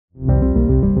You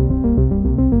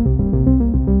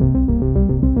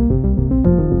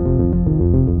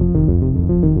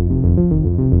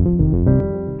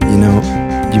know,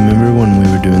 do you remember when we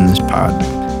were doing this pod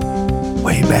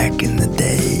way back in the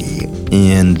day?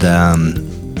 And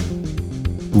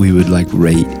we would like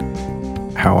rate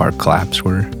how our claps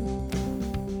were.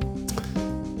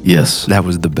 Yes. That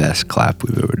was the best clap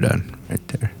we've ever done right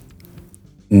there.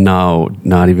 No,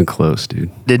 not even close, dude.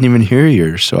 Didn't even hear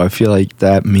yours, so I feel like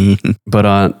that mean. But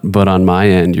on my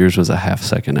end, yours was a half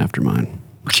second after mine.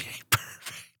 Okay,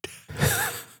 perfect.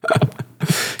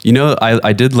 You know,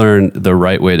 I did learn the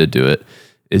right way to do it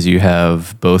is you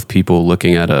have both people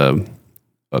looking at a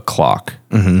clock.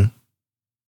 Mm-hmm.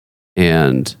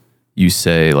 And you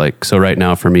say like, so right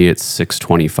now for me, it's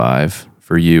 6:25.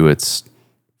 For you, it's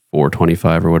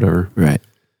 4:25 or whatever. Right.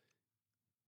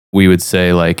 We would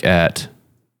say like at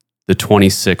the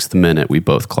 26th minute, we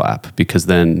both clap because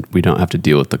then we don't have to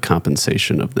deal with the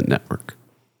compensation of the network.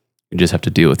 You just have to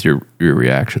deal with your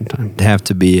reaction time. It'd have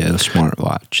to be a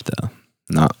smartwatch though,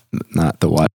 not the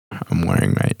watch I'm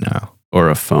wearing right now. Or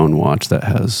a phone watch that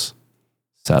has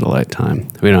satellite time.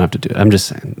 We don't have to do it. I'm just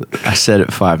saying. I set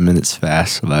it 5 minutes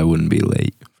fast so I wouldn't be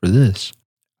late for this.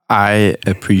 I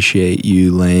appreciate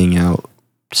you laying out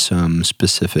some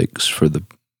specifics for the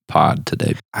pod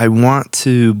today. I want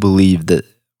to believe that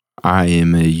I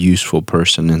am a useful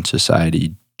person in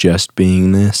society just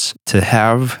being this. To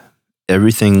have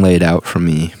everything laid out for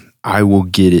me, I will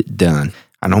get it done.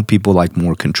 I know people like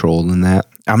more control than that.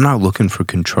 I'm not looking for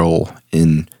control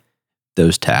in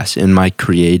those tasks. In my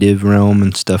creative realm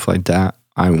and stuff like that,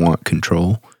 I want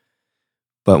control.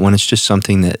 But when it's just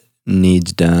something that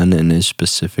needs done and is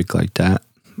specific like that,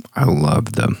 I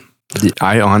love them.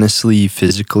 I honestly,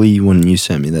 physically, when you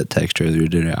sent me that text earlier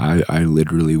today, I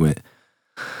literally went.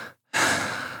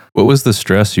 What was the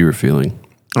stress you were feeling?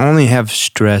 I only have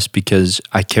stress because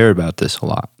I care about this a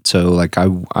lot. So like I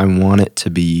want it to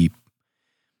be,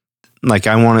 like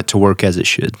I want it to work as it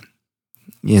should.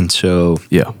 And so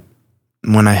yeah,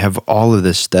 when I have all of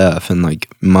this stuff and like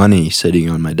money sitting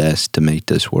on my desk to make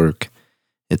this work,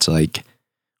 it's like,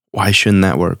 why shouldn't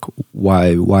that work?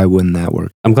 Why wouldn't that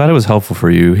work? I'm glad it was helpful for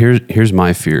you. Here's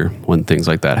my fear when things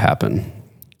like that happen.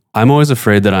 I'm always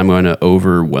afraid that I'm going to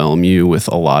overwhelm you with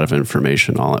a lot of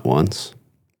information all at once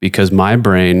because my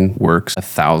brain works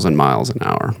 1,000 miles an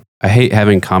hour. I hate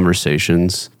having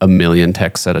conversations 1,000,000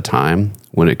 texts at a time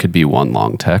when it could be one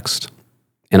long text.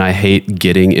 And I hate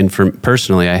getting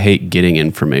personally, I hate getting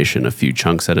information a few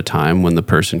chunks at a time when the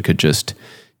person could just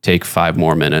take 5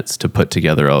 more minutes to put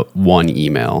together one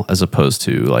email as opposed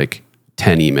to like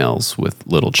 10 emails with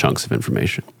little chunks of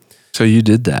information. So you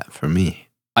did that for me.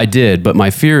 I did, but my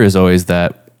fear is always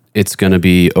that it's going to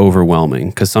be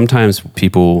overwhelming because sometimes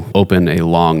people open a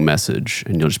long message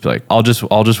and you'll just be like, I'll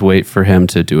just wait for him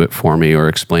to do it for me or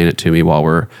explain it to me while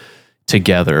we're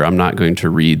together. I'm not going to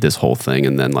read this whole thing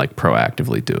and then like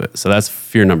proactively do it. So that's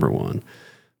fear number 1.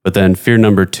 But then fear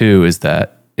number 2 is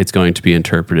that it's going to be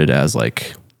interpreted as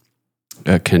like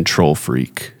a control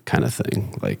freak kind of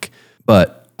thing.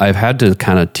 But I've had to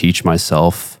kind of teach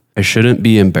myself I shouldn't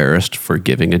be embarrassed for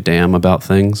giving a damn about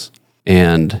things.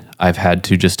 And I've had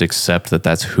to just accept that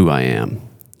that's who I am.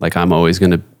 Like I'm going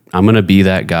to be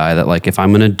that guy that like, if I'm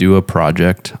going to do a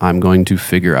project, I'm going to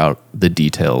figure out the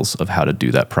details of how to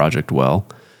do that project well.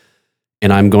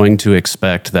 And I'm going to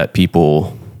expect that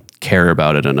people care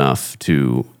about it enough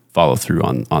to follow through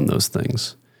on those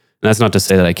things. And that's not to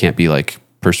say that I can't be like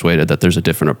persuaded that there's a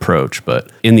different approach,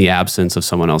 but in the absence of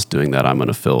someone else doing that, I'm going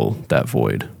to fill that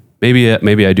void.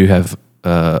 Maybe I do have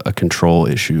a control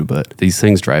issue, but these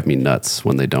things drive me nuts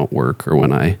when they don't work or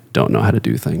when I don't know how to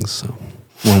do things. So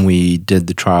when we did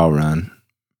the trial run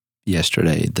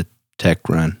yesterday, the tech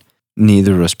run,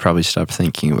 neither of us probably stopped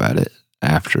thinking about it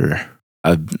after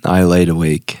I laid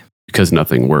awake. Because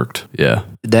nothing worked. Yeah.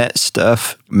 That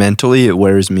stuff, mentally, it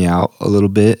wears me out a little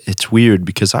bit. It's weird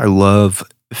because I love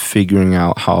figuring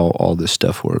out how all this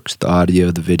stuff works. The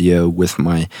audio, the video with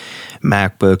my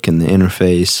MacBook and the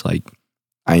interface, like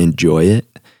I enjoy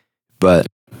it. But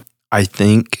I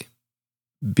think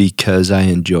because I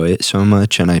enjoy it so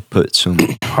much and I put so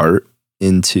much heart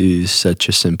into such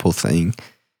a simple thing,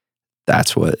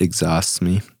 that's what exhausts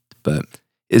me. But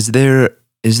is there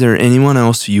anyone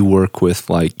else you work with,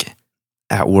 like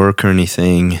at work or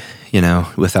anything, you know,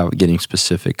 without getting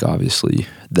specific, obviously,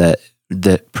 that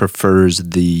prefers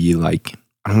the, like,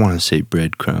 I don't want to say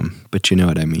breadcrumb, but you know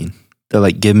what I mean? They're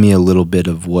like, give me a little bit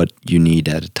of what you need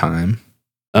at a time.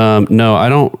 No, I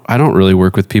don't really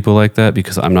work with people like that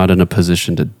because I'm not in a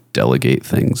position to delegate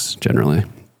things generally.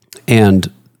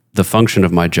 And the function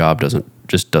of my job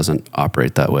doesn't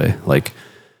operate that way. Like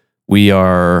we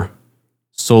are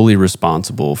solely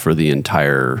responsible for the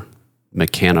entire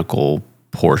mechanical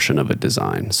portion of a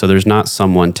design. So there's not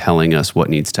someone telling us what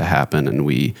needs to happen and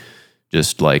we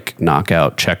just like knock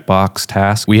out checkbox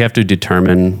tasks. We have to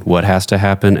determine what has to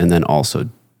happen and then also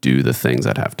do the things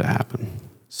that have to happen.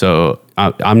 So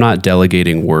I'm not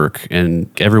delegating work, and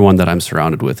everyone that I'm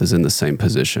surrounded with is in the same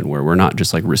position where we're not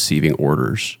just like receiving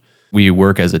orders. We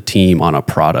work as a team on a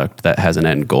product that has an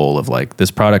end goal of like,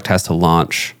 this product has to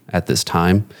launch at this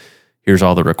time. Here's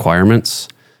all the requirements.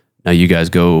 Now you guys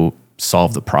go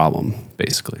solve the problem,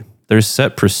 basically. There's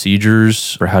set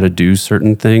procedures for how to do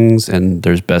certain things, and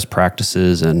there's best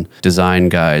practices and design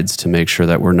guides to make sure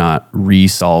that we're not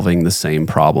re-solving the same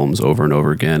problems over and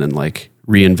over again and like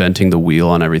reinventing the wheel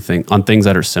on everything, on things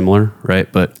that are similar, right?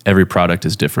 But every product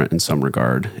is different in some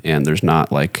regard, and there's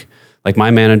not like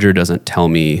my manager doesn't tell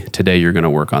me today you're going to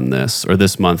work on this, or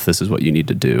this month this is what you need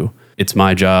to do. It's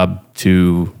my job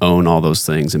to own all those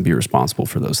things and be responsible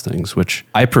for those things, which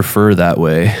I prefer that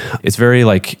way. It's very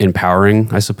like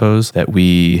empowering, I suppose, that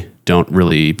we don't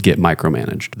really get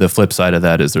micromanaged. The flip side of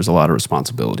that is there's a lot of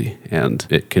responsibility, and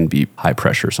it can be high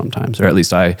pressure sometimes, or at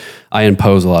least I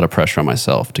impose a lot of pressure on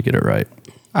myself to get it right.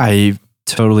 I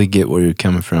totally get where you're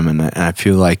coming from, and I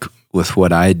feel like with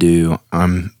what I do,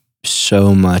 I'm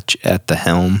so much at the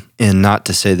helm. And not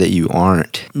to say that you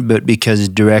aren't, but because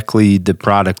directly the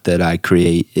product that I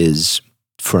create is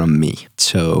from me.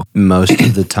 So most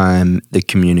of the time, the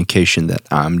communication that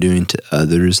I'm doing to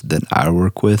others that I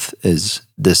work with is,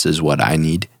 this is what I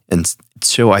need. And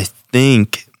so I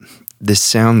think this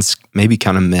sounds maybe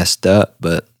kind of messed up,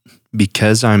 but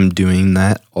because I'm doing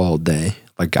that all day,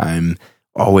 like I'm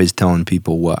always telling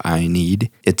people what I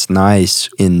need, it's nice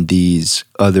in these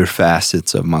other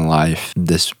facets of my life,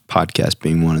 this podcast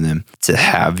being one of them, to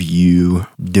have you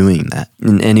doing that.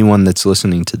 And anyone that's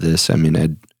listening to this, I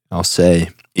mean, I'll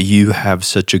say you have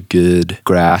such a good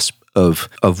grasp of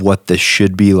what this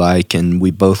should be like, and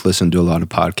we both listen to a lot of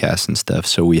podcasts and stuff,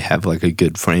 so we have like a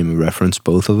good frame of reference,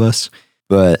 both of us.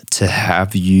 But to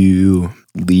have you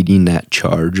leading that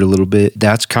charge a little bit,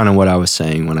 that's kind of what I was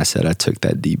saying when I said I took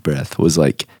that deep breath, was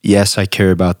like, yes, I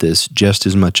care about this just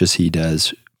as much as he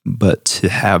does, but to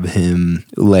have him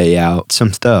lay out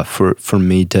some stuff for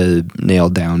me to nail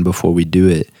down before we do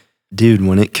it. Dude,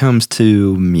 when it comes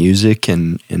to music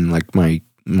and like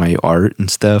my art and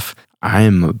stuff,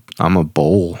 I'm a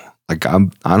bull. Like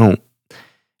I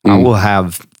will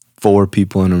have 4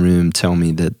 people in a room tell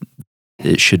me that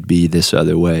it should be this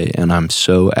other way, and I'm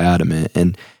so adamant.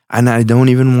 And I don't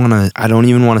even want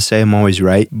to say I'm always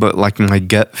right, but like my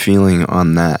gut feeling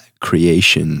on that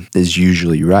creation is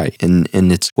usually right, and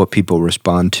it's what people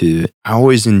respond to. I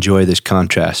always enjoy this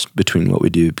contrast between what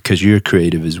we do, because you're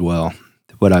creative as well.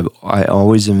 But I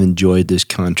always have enjoyed this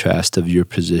contrast of your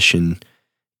position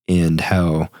and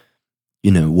how,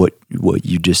 you know, what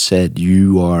you just said.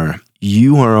 You are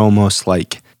almost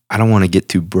like, I don't want to get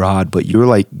too broad, but you're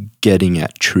like getting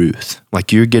at truth.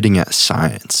 Like you're getting at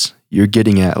science. You're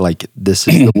getting at like, this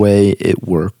is the way it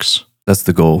works. That's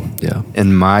the goal. Yeah.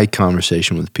 And my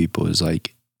conversation with people is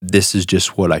like, this is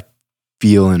just what I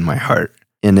feel in my heart.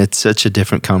 And it's such a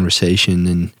different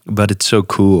conversation, but it's so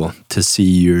cool to see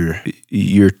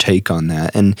your take on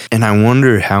that. And I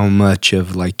wonder how much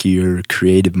of like your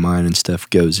creative mind and stuff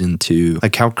goes into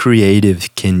like, how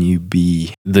creative can you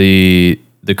be? The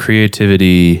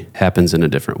creativity happens in a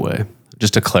different way.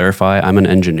 Just to clarify, I'm an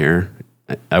engineer.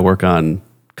 I work on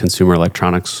consumer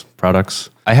electronics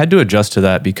products. I had to adjust to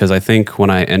that because I think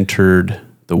when I entered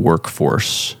the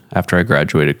workforce after I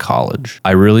graduated college,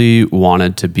 I really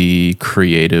wanted to be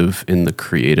creative in the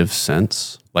creative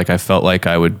sense. Like I felt like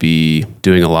I would be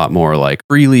doing a lot more like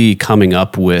freely coming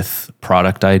up with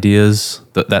product ideas,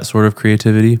 that sort of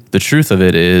creativity. The truth of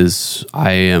it is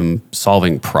I am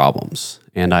solving problems,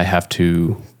 and I have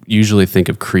to usually think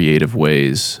of creative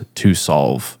ways to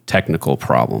solve technical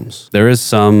problems. There is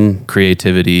some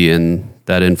creativity in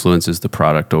that influences the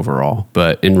product overall.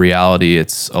 But in reality,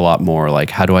 it's a lot more like,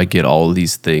 how do I get all of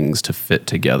these things to fit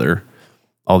together?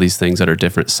 All these things that are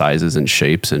different sizes and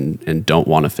shapes and don't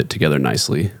want to fit together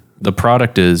nicely. The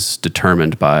product is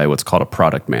determined by what's called a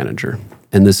product manager.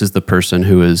 And this is the person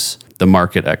who is the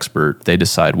market expert. They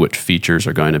decide which features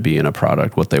are going to be in a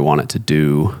product, what they want it to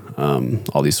do,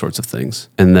 all these sorts of things.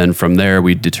 And then from there,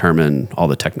 we determine all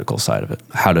the technical side of it,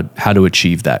 how to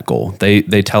achieve that goal. They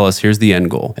tell us, here's the end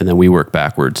goal. And then we work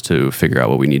backwards to figure out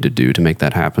what we need to do to make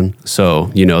that happen.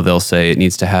 So, they'll say it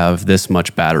needs to have this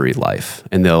much battery life,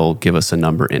 and they'll give us a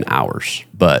number in hours.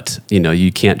 But,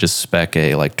 you can't just spec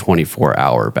a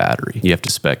 24-hour battery. You have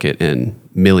to spec it in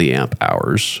milliamp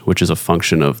hours, which is a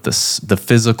function of the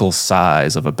physical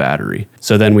size of a battery.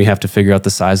 So then we have to figure out the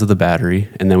size of the battery,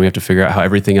 and then we have to figure out how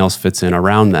everything else fits in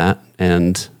around that.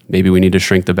 And maybe we need to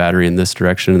shrink the battery in this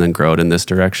direction and then grow it in this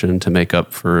direction to make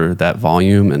up for that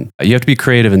volume. And you have to be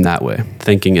creative in that way,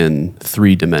 thinking in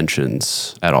 3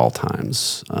 dimensions at all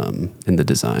times in the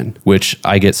design, which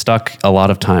I get stuck a lot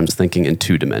of times thinking in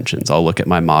 2 dimensions. I'll look at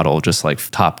my model just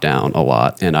top down a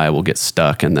lot, and I will get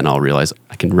stuck, and then I'll realize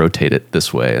I can rotate it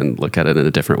this way and look at it in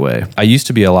a different way. I used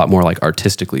to be a lot more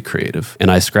artistically creative,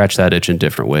 and I scratch that itch in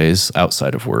different ways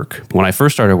outside of work. When I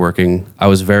first started working, I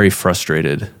was very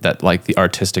frustrated that the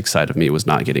artistic side of me was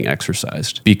not getting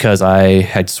exercised because I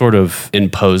had sort of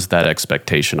imposed that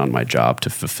expectation on my job to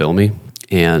fulfill me.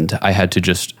 And I had to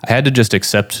just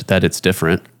accept that it's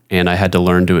different. And I had to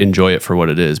learn to enjoy it for what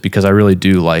it is, because I really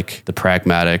do like the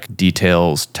pragmatic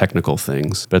details, technical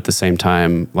things. But at the same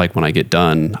time, when I get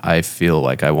done, I feel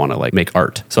like I want to make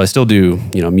art. So I still do,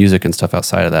 music and stuff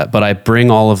outside of that. But I bring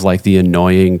all of the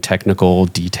annoying, technical,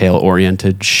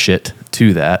 detail-oriented shit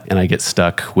to that. And I get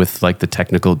stuck with the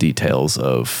technical details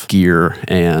of gear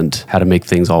and how to make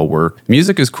things all work.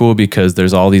 Music is cool because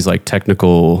there's all these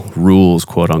technical rules,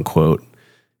 quote unquote.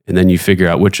 And then you figure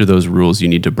out which of those rules you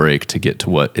need to break to get to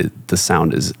what the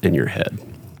sound is in your head.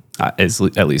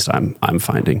 At least I'm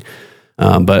finding.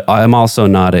 But I'm also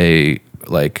not a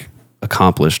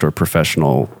accomplished or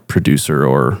professional producer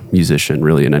or musician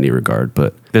really in any regard.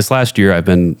 But this last year I've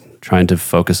been trying to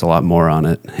focus a lot more on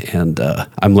it. And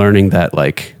I'm learning that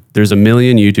there's a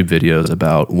million YouTube videos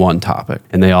about one topic,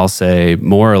 and they all say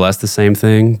more or less the same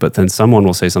thing, but then someone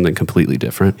will say something completely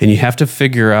different. And you have to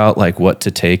figure out what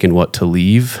to take and what to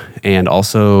leave. And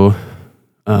also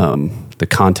the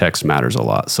context matters a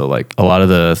lot. So a lot of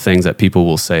the things that people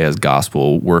will say as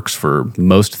gospel works for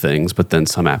most things, but then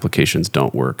some applications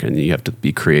don't work, and you have to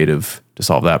be creative to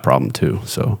solve that problem too.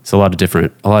 So it's a lot of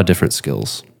different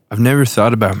skills. I've never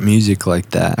thought about music like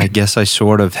that. I guess I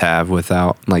sort of have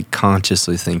without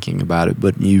consciously thinking about it,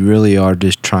 but you really are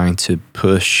just trying to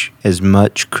push as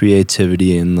much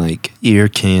creativity and ear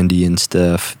candy and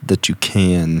stuff that you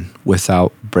can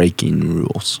without breaking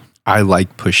rules. I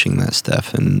like pushing that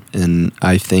stuff, and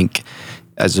I think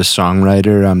as a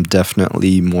songwriter, I'm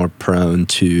definitely more prone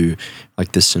to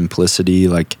the simplicity,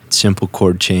 simple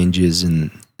chord changes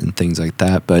and things like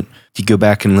that. But if you go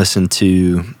back and listen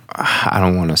to, I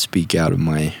don't want to speak out of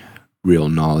my real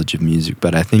knowledge of music,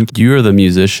 but I think you are the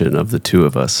musician of the two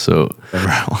of us. So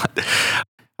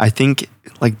I think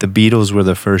the Beatles were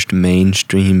the first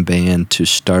mainstream band to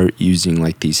start using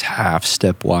these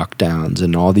half-step walk downs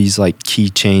and all these key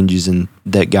changes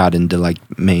that got into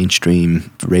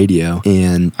mainstream radio.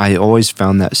 And I always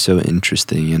found that so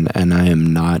interesting. And I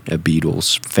am not a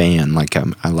Beatles fan.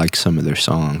 I like some of their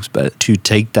songs, but to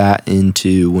take that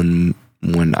into when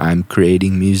I'm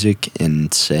creating music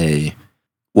and say,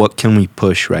 what can we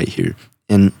push right here?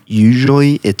 And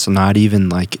usually it's not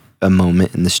even a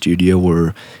moment in the studio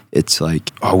where it's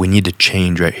oh, we need to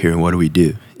change right here. What do we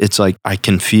do? It's I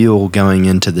can feel going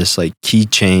into this key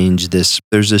change.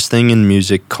 There's this thing in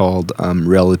music called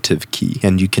relative key,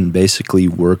 and you can basically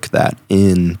work that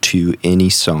into any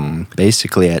song,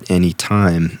 basically at any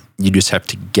time. You just have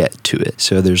to get to it.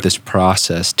 So there's this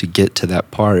process to get to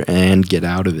that part and get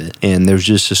out of it. And there's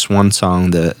just this one song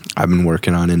that I've been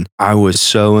working on, and I was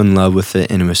so in love with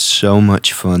it, and it was so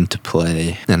much fun to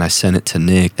play. And I sent it to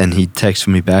Nick, and he texted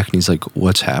me back, and he's like,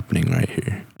 "What's happening right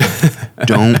here?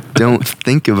 Don't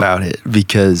think about it,"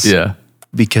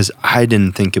 because I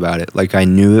didn't think about it. I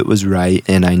knew it was right,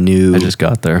 and I knew I just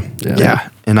got there. Yeah.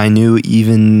 And I knew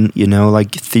even,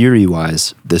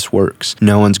 theory-wise, this works.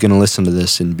 No one's going to listen to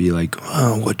this and be like,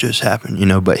 "Oh, what just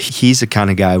happened?" But he's the kind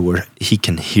of guy where he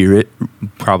can hear it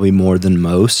probably more than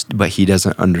most, but he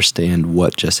doesn't understand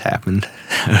what just happened.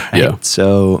 Right? Yeah.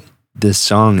 So this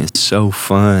song is so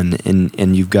fun,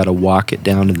 and you've got to walk it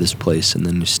down to this place, and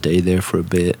then you stay there for a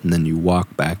bit, and then you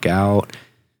walk back out.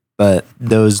 But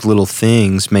those little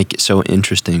things make it so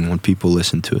interesting when people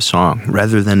listen to a song.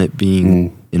 Rather than it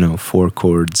being, 4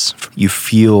 chords, you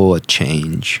feel a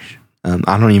change.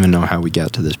 I don't even know how we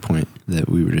got to this point that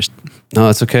we were just... No,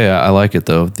 it's okay. I like it,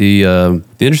 though. The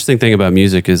interesting thing about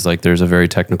music is there's a very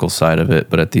technical side of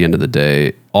it, but at the end of the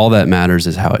day, all that matters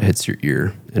is how it hits your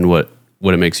ear and what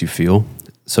it makes you feel.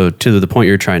 So to the point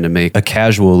you're trying to make, a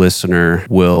casual listener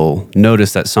will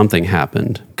notice that something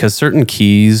happened because certain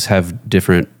keys have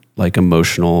different like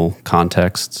emotional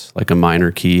contexts. Like a minor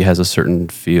key has a certain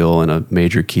feel and a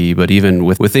major key, but even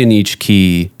within each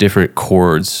key, different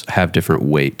chords have different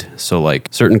weight. So like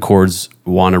certain chords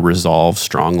want to resolve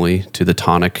strongly to the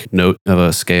tonic note of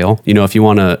a scale. You know, if you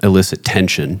want to elicit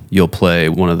tension, you'll play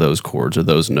one of those chords or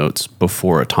those notes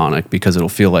before a tonic because it'll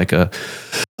feel like a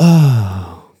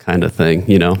kind of thing,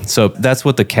 you know? So that's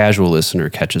what the casual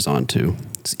listener catches on to,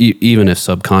 even if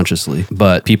subconsciously.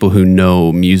 But people who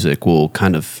know music will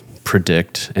kind of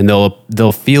predict, and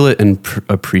they'll feel it and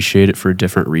appreciate it for a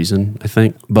different reason, I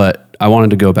think. But I wanted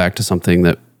to go back to something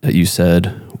that you said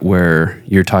where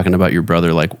you're talking about your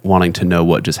brother like wanting to know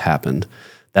what just happened.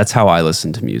 That's how I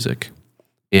listen to music.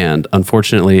 And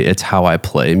unfortunately, it's how I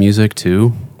play music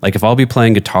too. Like if I'll be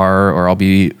playing guitar or I'll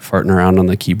be farting around on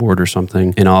the keyboard or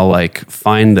something, and I'll like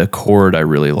find a chord I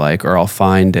really like, or I'll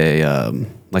find a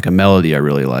like a melody I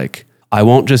really like, I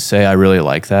won't just say I really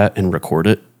like that and record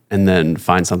it and then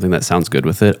find something that sounds good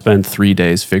with it. Spend 3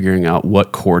 days figuring out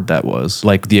what chord that was.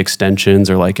 Like the extensions,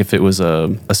 or like if it was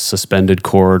a suspended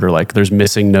chord, or like there's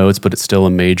missing notes, but it's still a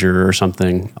major or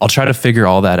something. I'll try to figure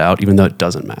all that out, even though it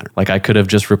doesn't matter. Like I could have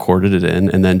just recorded it in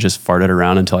and then just farted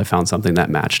around until I found something that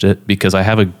matched it, because I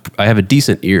have a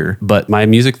decent ear, but my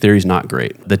music theory is not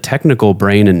great. The technical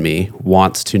brain in me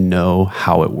wants to know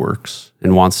how it works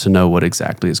and wants to know what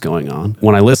exactly is going on.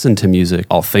 When I listen to music,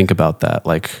 I'll think about that.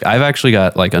 Like I've actually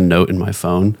got like a note in my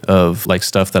phone of like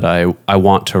stuff that I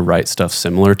want to write stuff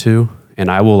similar to. And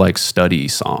I will like study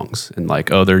songs and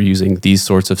like, oh, they're using these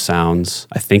sorts of sounds.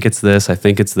 I think it's this. I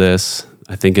think it's this.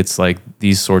 I think it's like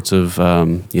these sorts of,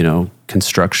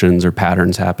 constructions or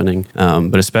patterns happening.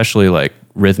 But especially like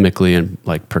rhythmically and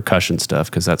like percussion stuff,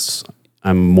 because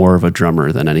I'm more of a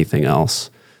drummer than anything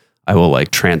else. I will like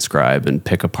transcribe and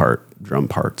pick apart drum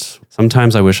parts.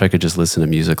 Sometimes I wish I could just listen to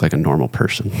music like a normal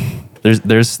person.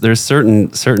 There's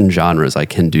certain genres I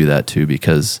can do that to,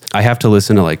 because I have to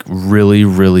listen to like really,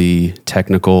 really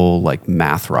technical like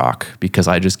math rock, because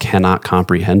I just cannot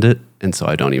comprehend it. And so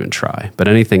I don't even try. But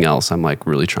anything else, I'm like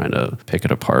really trying to pick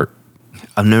it apart.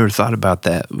 I've never thought about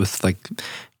that with like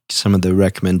some of the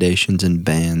recommendations and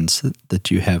bands that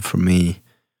you have for me.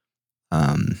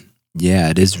 Yeah,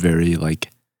 it is very like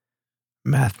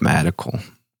mathematical.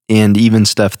 And even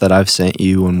stuff that I've sent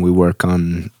you when we work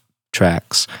on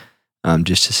tracks,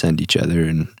 just to send each other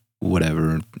and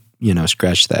whatever,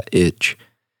 scratch that itch.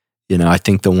 I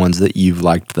think the ones that you've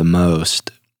liked the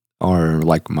most are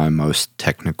like my most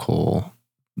technical,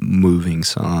 moving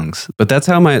songs. But that's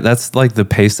like the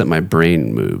pace that my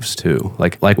brain moves too.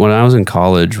 Like when I was in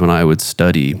college, when I would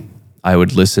study, I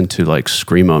would listen to like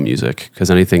screamo music,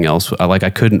 because anything else, I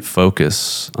couldn't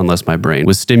focus unless my brain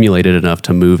was stimulated enough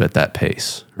to move at that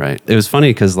pace, right? It was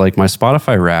funny because like my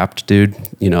Spotify Wrapped, dude,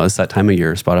 it's that time of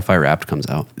year, Spotify Wrapped comes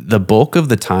out. The bulk of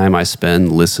the time I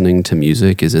spend listening to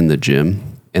music is in the gym.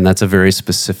 And that's a very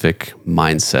specific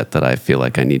mindset that I feel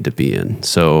like I need to be in.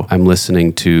 So I'm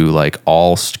listening to like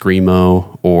all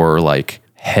screamo or like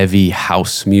heavy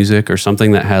house music or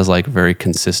something that has like very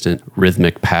consistent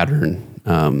rhythmic pattern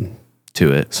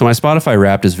to it. So my Spotify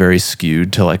Wrapped is very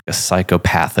skewed to like a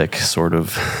psychopathic sort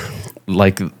of,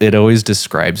 like it always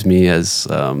describes me as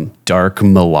dark,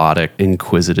 melodic,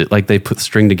 inquisitive. Like they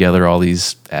string together all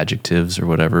these adjectives or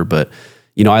whatever. But,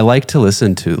 I like to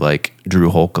listen to like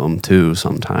Drew Holcomb too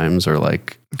sometimes, or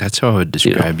like. That's how I would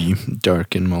describe you,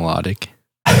 dark and melodic.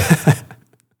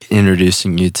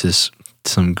 Introducing you to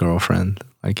some girlfriend.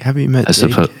 Like, have you met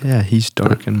Jake? Yeah, he's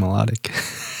dark and melodic.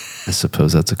 I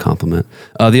suppose that's a compliment.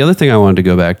 The other thing I wanted to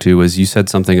go back to was you said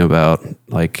something about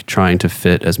like trying to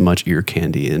fit as much ear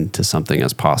candy into something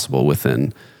as possible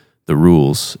within the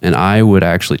rules. And I would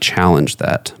actually challenge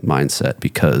that mindset,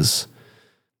 because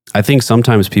I think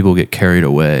sometimes people get carried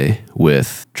away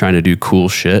with trying to do cool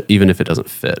shit, even if it doesn't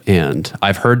fit. And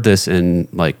I've heard this in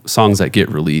like songs that get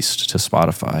released to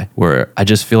Spotify, where I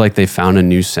just feel like they found a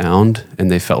new sound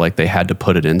and they felt like they had to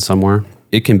put it in somewhere.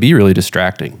 It can be really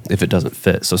distracting if it doesn't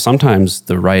fit. So sometimes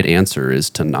the right answer is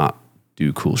to not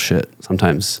do cool shit.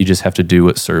 Sometimes you just have to do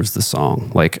what serves the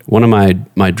song. Like one of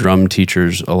my drum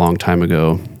teachers a long time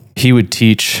ago, he would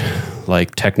teach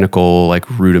like technical, like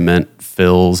rudiment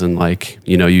fills, and like,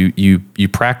 you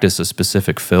practice a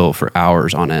specific fill for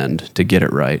hours on end to get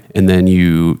it right. And then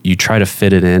you try to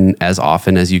fit it in as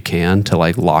often as you can to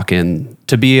like lock in,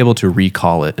 to be able to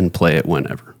recall it and play it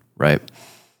whenever, right?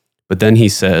 But then he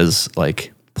says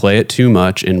like, play it too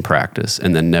much in practice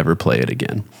and then never play it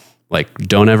again. Like,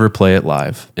 don't ever play it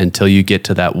live until you get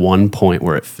to that one point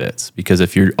where it fits. Because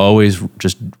if you're always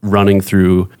just running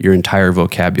through your entire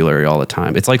vocabulary all the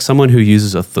time, it's like someone who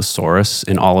uses a thesaurus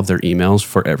in all of their emails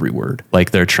for every word.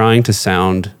 Like, they're trying to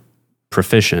sound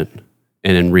proficient,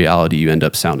 and in reality, you end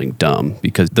up sounding dumb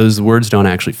because those words don't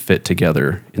actually fit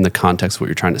together in the context of what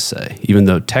you're trying to say, even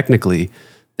though technically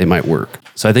they might work.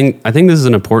 So I think this is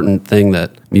an important thing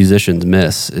that musicians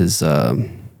miss is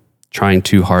trying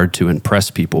too hard to impress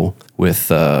people with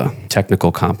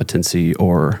technical competency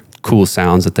or cool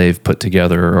sounds that they've put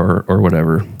together or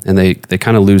whatever. And they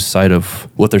kind of lose sight of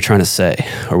what they're trying to say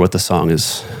or what the song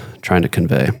is trying to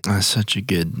convey. That's such a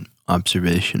good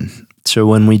observation. So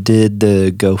when we did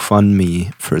the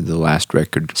GoFundMe for the last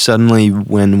record, suddenly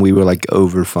when we were like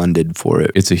overfunded for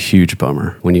it. It's a huge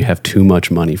bummer when you have too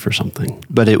much money for something.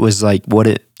 But it was like what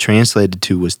it translated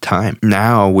to was time.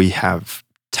 Now we have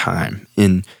time.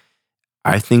 And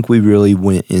I think we really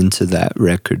went into that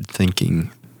record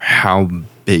thinking, how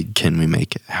big can we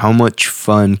make it? How much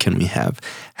fun can we have?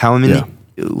 How many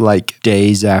like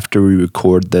days after we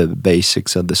record the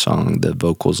basics of the song, the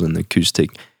vocals and the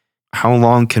acoustic, how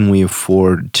long can we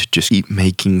afford to just keep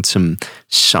making some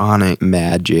sonic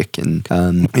magic? And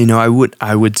I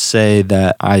would say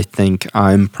that I think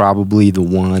I'm probably the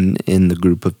one in the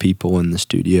group of people in the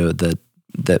studio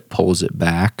that pulls it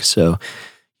back. So,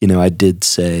 I did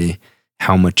say,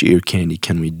 how much ear candy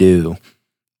can we do?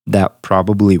 That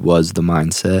probably was the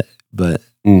mindset, but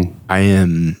I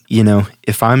am,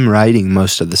 if I'm writing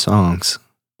most of the songs,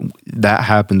 that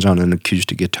happens on an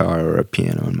acoustic guitar or a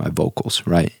piano and my vocals,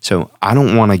 right? So I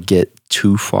don't want to get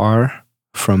too far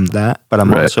from that, but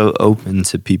I'm also open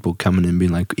to people coming and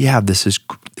being like, yeah, this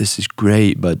is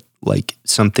great, but like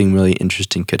something really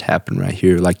interesting could happen right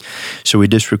here. Like, so we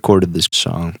just recorded this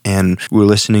song and we're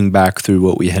listening back through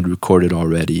what we had recorded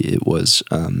already. It was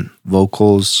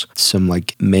vocals, some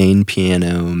like main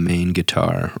piano, main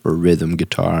guitar or rhythm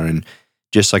guitar, and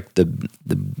just like the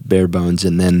bare bones.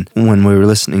 And then when we were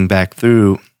listening back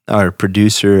through, our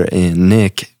producer and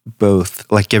Nick both,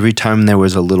 like every time there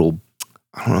was a little,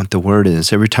 I don't know what the word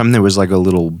is, every time there was like a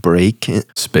little break.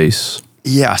 Space.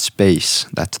 Yeah, space.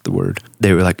 That's the word.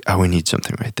 They were like, oh, we need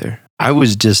something right there. I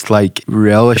was just like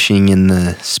relishing in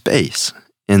the space.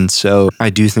 And so I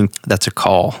do think that's a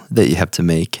call that you have to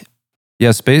make.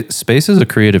 Yeah, space is a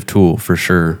creative tool for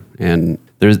sure. And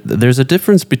there's a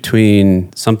difference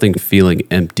between something feeling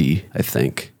empty, I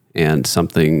think, and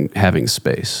something having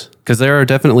space. Because there are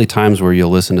definitely times where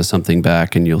you'll listen to something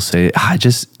back and you'll say,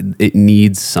 it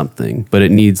needs something, but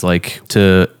it needs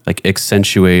to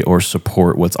accentuate or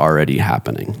support what's already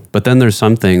happening. But then there's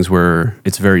some things where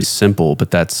it's very simple, but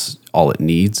that's all it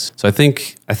needs. So I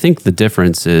think the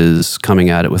difference is coming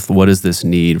at it with what does this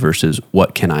need versus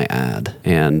what can I add?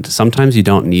 And sometimes you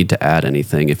don't need to add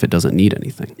anything if it doesn't need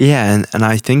anything. Yeah, and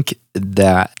I think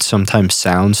that sometimes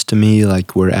sounds to me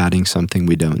like we're adding something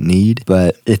we don't need.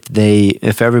 But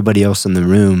if everybody else in the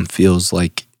room feels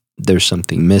like there's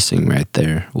something missing right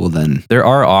there, well then... There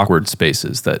are awkward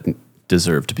spaces that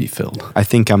deserve to be filled. I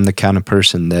think I'm the kind of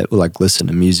person that will like listen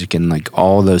to music in like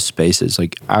all those spaces.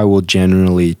 Like I will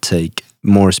generally take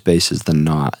more spaces than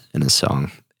not in a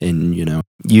song. And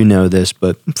you know this,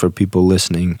 but for people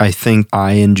listening, I think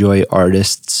I enjoy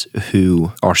artists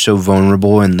who are so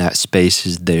vulnerable and that space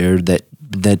is there that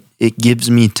it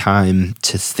gives me time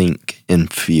to think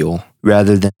and feel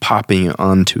rather than popping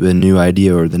onto a new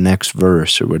idea or the next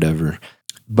verse or whatever.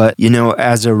 But,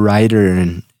 as a writer,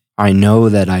 and I know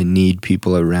that I need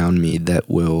people around me that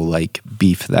will like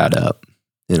beef that up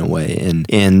in a way.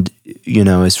 And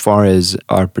as far as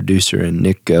our producer and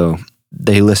Nick go,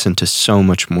 they listen to so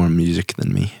much more music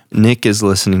than me. Nick is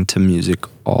listening to music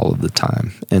all of the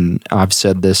time. And I've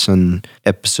said this in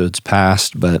episodes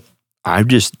past, but I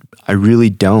really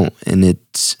don't. And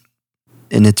it's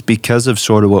because of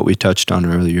sort of what we touched on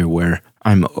earlier, where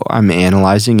I'm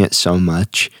analyzing it so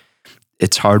much.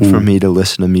 It's hard for me to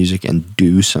listen to music and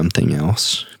do something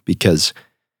else, because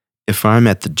if I'm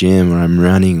at the gym or I'm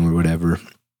running or whatever,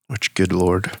 which good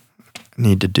Lord, I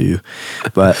need to do,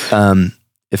 but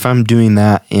if I'm doing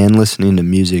that and listening to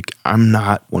music, I'm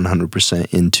not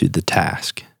 100% into the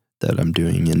task that I'm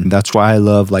doing. And that's why I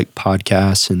love like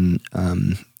podcasts and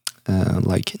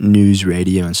like news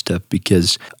radio and stuff,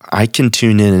 because I can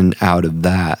tune in and out of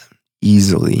that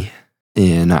easily.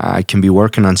 And I can be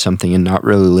working on something and not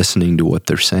really listening to what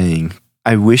they're saying.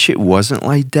 I wish it wasn't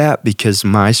like that, because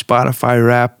my Spotify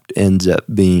Wrapped ends up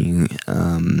being,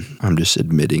 I'm just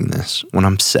admitting this, when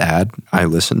I'm sad, I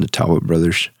listen to Talbot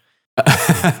Brothers.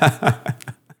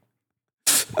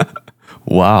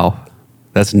 Wow.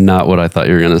 That's not what I thought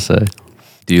you were going to say.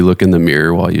 Do you look in the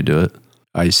mirror while you do it?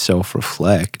 I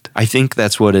self-reflect. I think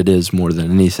that's what it is more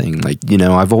than anything. Like,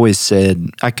 I've always said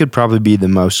I could probably be the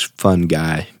most fun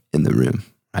guy in the room,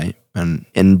 right?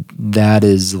 And that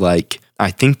is like,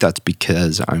 I think that's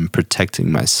because I'm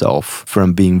protecting myself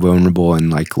from being vulnerable and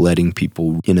like letting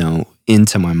people,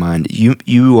 into my mind.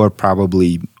 You are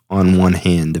probably on one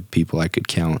hand of people I could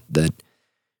count that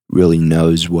really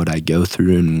knows what I go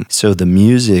through. And so the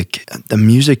music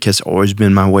has always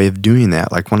been my way of doing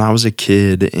that. Like when I was a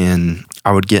kid and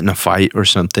I would get in a fight or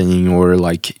something, or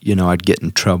like, I'd get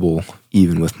in trouble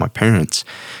even with my parents,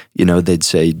 they'd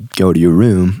say, go to your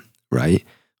room, right?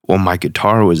 Well, my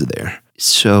guitar was there.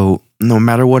 So no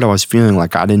matter what I was feeling,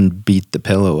 like I didn't beat the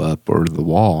pillow up or the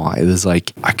wall. It was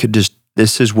like, I could just,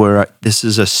 this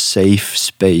is a safe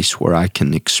space where I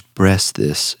can express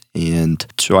this. And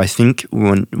so I think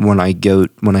when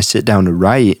I sit down to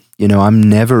write, I'm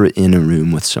never in a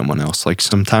room with someone else. Like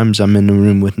sometimes I'm in a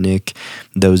room with Nick.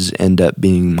 Those end up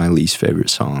being my least favorite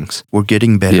songs. We're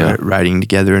getting better at writing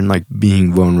together and like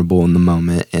being vulnerable in the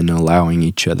moment and allowing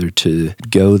each other to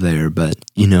go there. But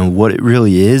what it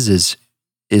really is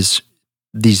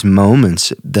these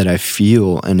moments that I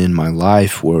feel and in my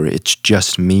life where it's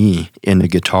just me and a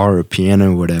guitar or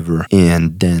piano or whatever.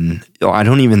 And then I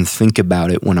don't even think about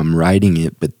it when I'm writing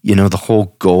it. But, the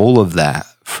whole goal of that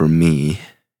for me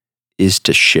is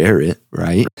to share it,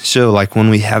 right? So like when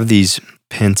we have these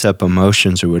pent up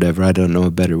emotions or whatever, I don't know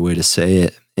a better way to say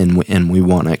it. And we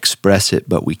want to express it,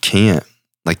 but we can't.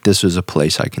 Like this is a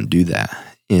place I can do that.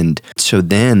 And so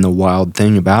then the wild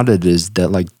thing about it is that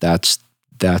like that's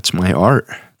my art.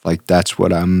 Like that's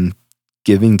what I'm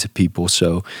giving to people.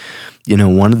 So,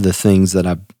 one of the things that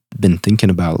I've been thinking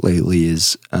about lately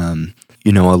is, a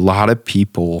lot of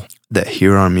people that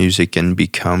hear our music and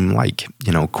become like,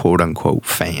 quote unquote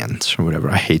fans or whatever.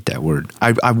 I hate that word.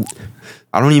 I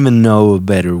don't even know a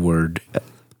better word.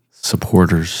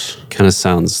 Supporters. Kind of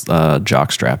sounds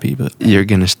jockstrappy, but you're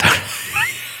going to start.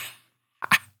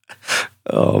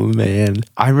 Oh, man.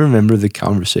 I remember the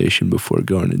conversation before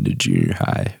going into junior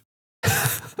high.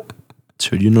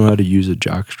 So do you know how to use a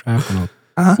jockstrap?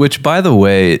 Which, by the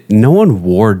way, no one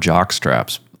wore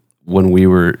jockstraps when we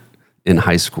were in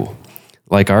high school.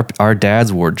 Like our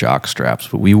dads wore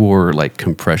jockstraps, but we wore like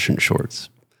compression shorts.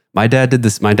 My dad did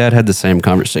this. My dad had the same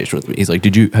conversation with me. He's like,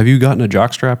 have you gotten a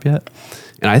jockstrap yet?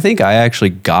 And I think I actually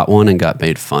got one and got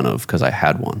made fun of because I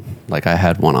had one. Like I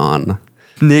had one on.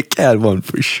 Nick had one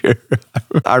for sure.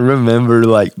 I remember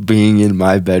like being in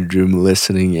my bedroom,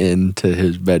 listening into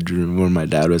his bedroom where my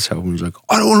dad was helping. He was like,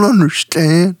 I don't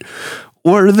understand.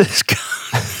 Where this guy?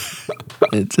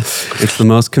 It's the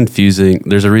most confusing.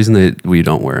 There's a reason that we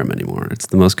don't wear them anymore. It's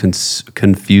the most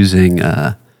confusing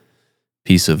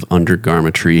piece of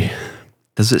undergarmentry.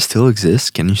 Does it still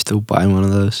exist? Can you still buy one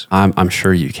of those? I'm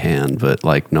sure you can, but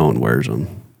like no one wears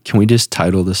them. Can we just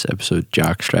title this episode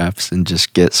Jockstraps and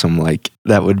just get some like,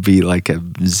 that would be like a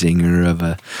zinger of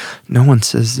a, no one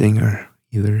says zinger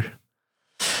either.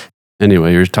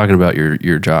 Anyway, you're talking about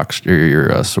your jocks,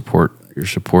 your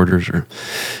supporters, or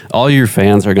all your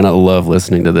fans are going to love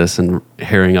listening to this and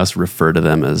hearing us refer to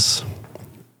them as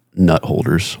nut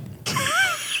holders.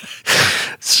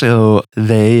 So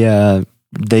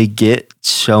they get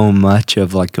so much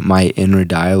of like my inner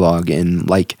dialogue and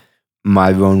like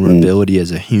my vulnerability as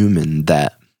a human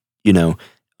that, a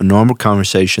normal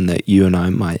conversation that you and I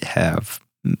might have,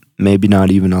 maybe not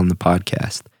even on the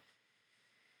podcast.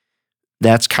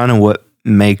 That's kind of what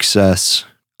makes us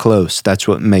close. That's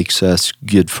what makes us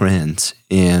good friends.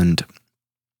 And,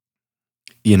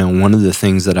 one of the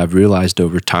things that I've realized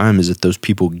over time is that those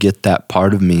people get that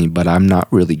part of me, but I'm not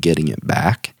really getting it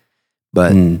back.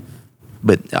 But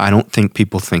I don't think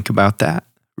people think about that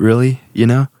really,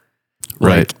 Right.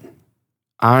 Like,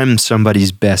 I'm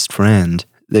somebody's best friend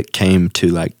that came to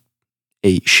like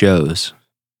 8 shows,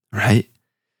 right?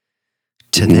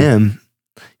 To them,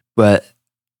 but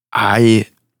I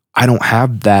don't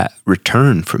have that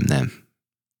return from them.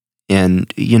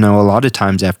 And, a lot of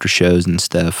times after shows and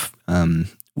stuff,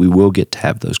 we will get to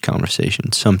have those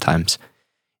conversations sometimes.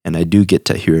 And I do get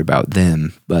to hear about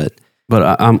them, But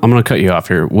I'm going to cut you off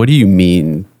here. What do you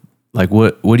mean? Like,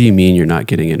 what do you mean you're not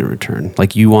getting it in return?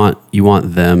 Like, you want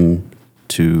them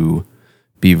to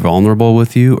be vulnerable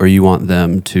with you, or you want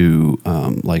them to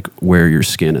like wear your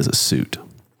skin as a suit?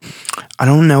 I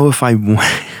don't know if I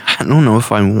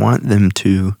want them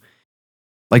to.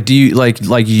 Like, do you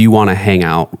like you want to hang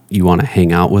out? You want to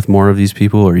hang out with more of these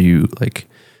people, or you like,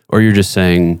 or you're just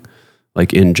saying,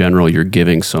 like in general, you're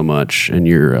giving so much, and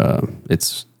you're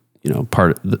it's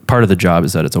part of the job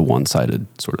is that it's a one-sided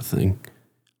sort of thing.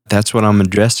 That's what I'm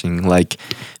addressing. Like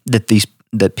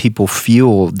that people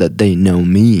feel that they know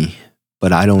me,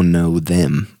 but I don't know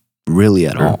them really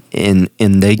at Sure. all. And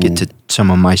they get to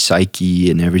some of my psyche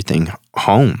and everything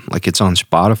home, like it's on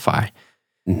Spotify.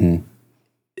 Mm-hmm.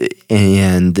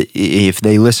 And if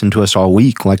they listen to us all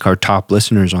week, like our top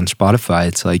listeners on Spotify,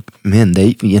 it's like, man,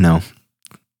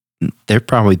 they're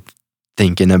probably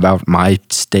thinking about my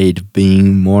state of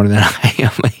being more than I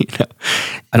am.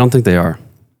 I don't think they are.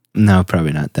 No,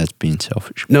 probably not. That's being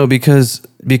selfish. No, because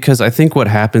I think what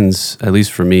happens, at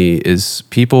least for me, is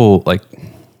people like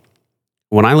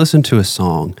when I listen to a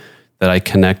song that I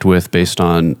connect with based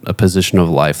on a position of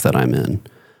life that I'm in,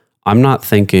 I'm not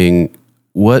thinking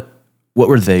what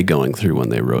were they going through when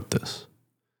they wrote this.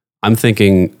 I'm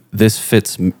thinking this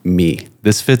fits me.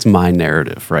 This fits my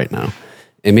narrative right now.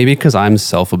 And maybe because I'm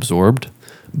self-absorbed,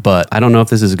 but I don't know if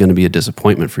this is going to be a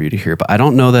disappointment for you to hear, but I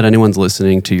don't know that anyone's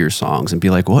listening to your songs and be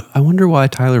like, "What? I wonder why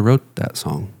Tyler wrote that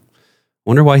song.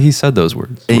 Wonder why he said those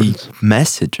words." They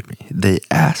message me. They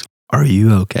ask, "Are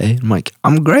you okay?" I'm like,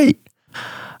 "I'm great."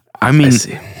 I mean,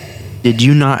 did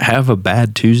you not have a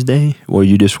bad Tuesday where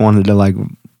you just wanted to like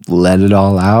let it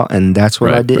all out? And that's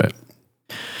what I did.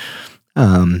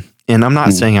 Right. And I'm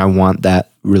not saying I want that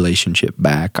relationship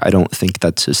back. I don't think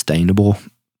that's sustainable.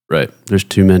 Right. There's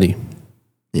too many.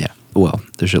 Yeah. Well,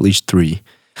 there's at least 3.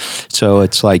 So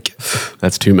it's like,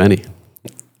 That's too many.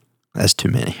 that's too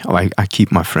many. I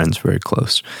keep my friends very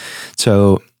close.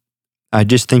 So I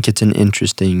just think it's an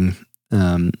interesting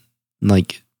thing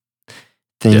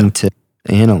to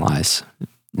analyze.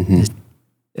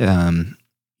 Mm-hmm.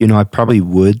 I probably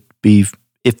would be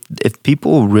if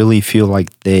people really feel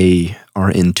like they are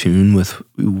in tune with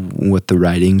what the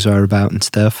writings are about and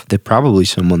stuff, they're probably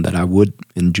someone that I would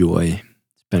enjoy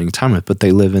spending time with, but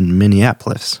they live in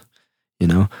Minneapolis,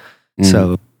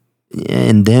 So,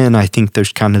 and then I think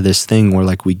there's kind of this thing where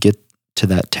like we get to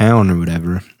that town or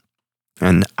whatever,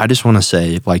 and I just want to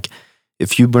say, like,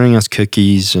 if you bring us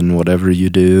cookies and whatever you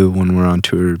do when we're on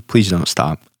tour, please don't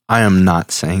stop. I am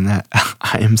not saying that.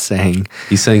 I am saying...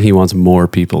 He's saying he wants more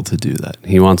people to do that.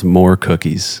 He wants more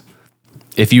cookies.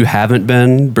 If you haven't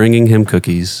been bringing him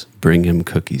cookies, bring him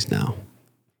cookies now.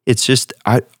 It's just,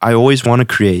 I always want to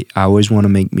create. I always want to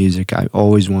make music. I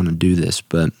always want to do this,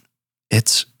 but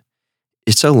it's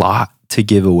a lot to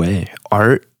give away.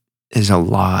 Art is a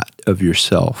lot of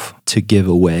yourself to give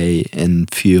away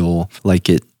and feel like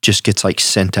it just gets like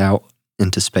sent out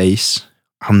into space.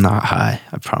 I'm not high,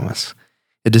 I promise.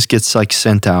 It just gets like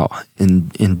sent out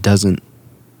and doesn't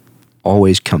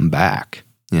always come back,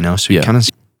 So you kind of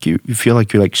you feel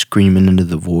like you're like screaming into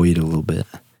the void a little bit.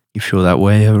 You feel that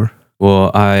way ever? Well,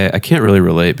 I can't really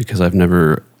relate because I've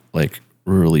never like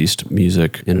released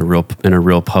music in a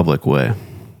real public way.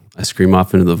 I scream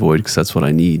off into the void because that's what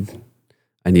I need.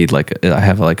 I need I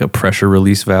have like a pressure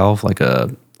release valve, like a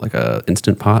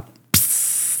Instant Pot.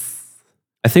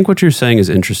 I think what you're saying is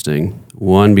interesting.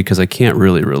 One, because I can't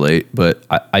really relate, but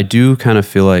I do kind of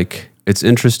feel like it's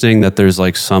interesting that there's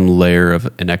like some layer of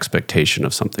an expectation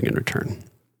of something in return.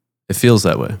 It feels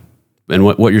that way. And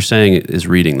what you're saying is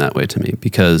reading that way to me,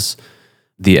 because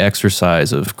the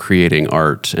exercise of creating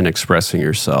art and expressing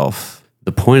yourself,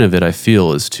 the point of it, I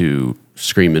feel, is to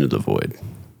scream into the void.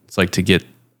 It's like to get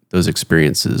those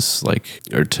experiences,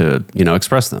 or to,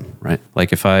 express them, right?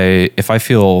 Like if I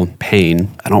feel pain,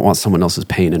 I don't want someone else's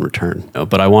pain in return,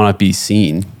 but I want to be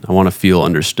seen. I want to feel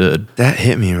understood. That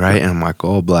hit me right in my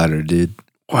gallbladder, dude.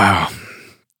 Wow.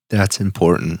 That's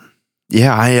important.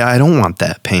 Yeah, I don't want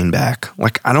that pain back.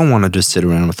 Like, I don't want to just sit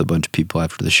around with a bunch of people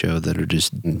after the show that are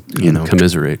just,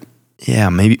 commiserate. Yeah,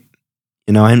 maybe,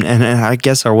 and I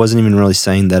guess I wasn't even really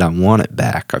saying that I want it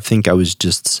back. I think I was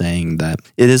just saying that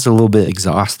it is a little bit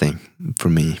exhausting for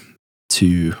me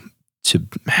to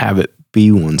have it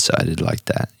be one-sided like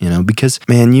that, because,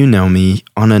 man, you know me,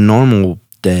 on a normal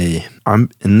day,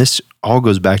 and this all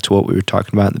goes back to what we were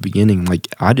talking about at the beginning, like,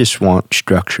 I just want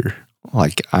structure.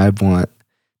 Like, I want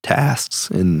tasks,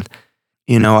 and,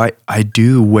 I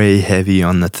do weigh heavy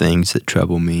on the things that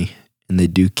trouble me, and they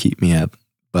do keep me up.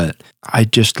 But I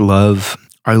love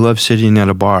sitting at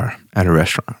a bar, at a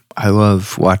restaurant. I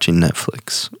love watching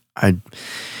Netflix. I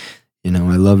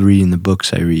love reading the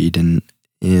books I read, and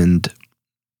I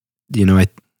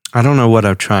don't know what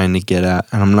I'm trying to get at,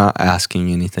 and I'm not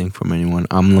asking anything from anyone.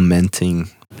 I'm lamenting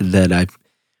that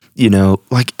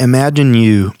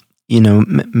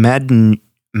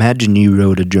imagine you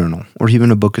wrote a journal or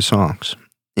even a book of songs,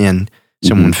 and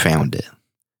someone found it,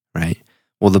 right?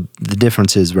 Well, the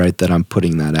difference is, right, that I'm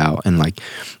putting that out. And like,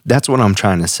 that's what I'm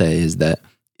trying to say, is that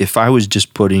if I was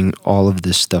just putting all of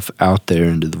this stuff out there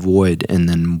into the void and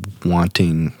then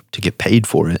wanting to get paid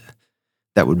for it,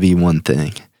 that would be one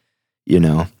thing,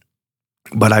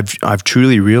 But I've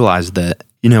truly realized that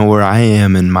where I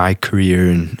am in my career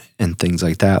and things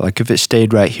like that. Like if it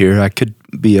stayed right here, I could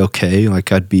be okay.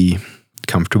 Like I'd be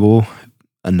comfortable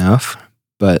enough,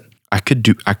 but I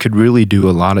could really do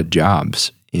a lot of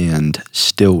jobs and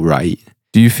still write.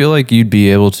 Do you feel like you'd be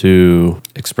able to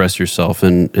express yourself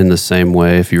in the same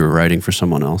way if you were writing for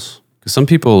someone else? Because some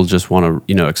people just want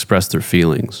to, express their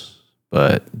feelings,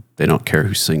 but they don't care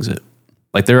who sings it.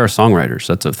 Like there are songwriters,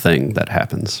 that's a thing that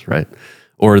happens, right?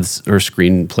 Or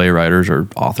screenplay writers or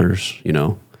authors,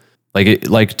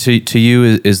 Like to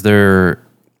you,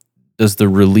 does the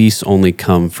release only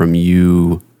come from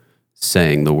you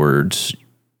saying the words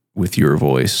with your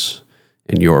voice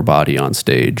and your body on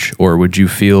stage? Or would you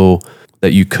feel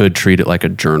that you could treat it like a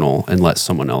journal and let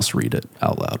someone else read it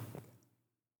out loud?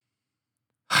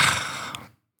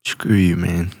 Screw you,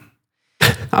 man.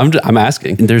 I'm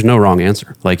asking. There's no wrong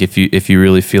answer. Like if you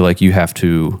really feel like you have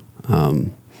to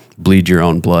bleed your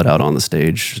own blood out on the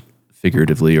stage,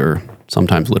 figuratively or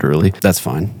sometimes literally, that's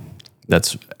fine.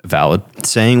 That's valid.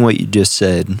 Saying what you just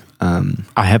said,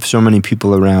 I have so many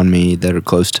people around me that are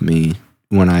close to me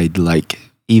when I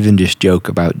even just joke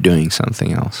about doing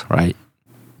something else, right?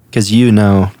 Because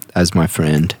as my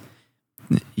friend,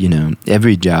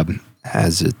 every job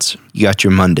has you got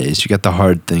your Mondays, you got the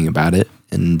hard thing about it,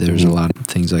 and there's a lot of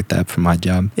things like that for my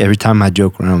job. Every time I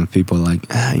joke around with people like,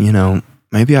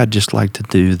 maybe I'd just like to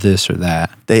do this or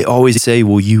that, they always say,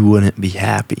 well, you wouldn't be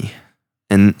happy.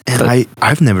 And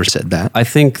I've never said that. I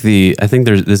think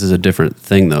this is a different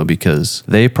thing though, because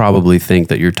they probably think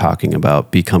that you're talking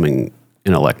about becoming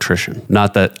an electrician.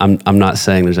 Not that I'm not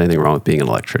saying there's anything wrong with being an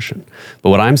electrician, but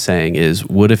what I'm saying is,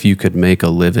 what if you could make a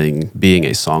living being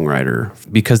a songwriter?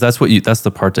 Because that's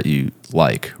the part that you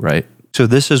like, right? So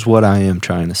this is what I am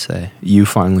trying to say. You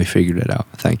finally figured it out.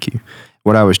 Thank you.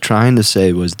 What I was trying to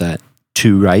say was that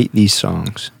to write these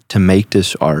songs, to make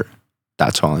this art,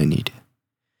 that's all I need.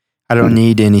 I don't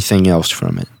need anything else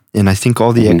from it. And I think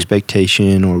all the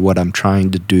expectation or what I'm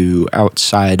trying to do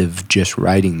outside of just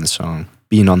writing the song,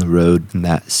 being on the road and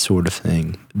that sort of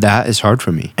thing, that is hard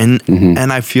for me. And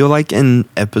I feel like in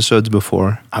episodes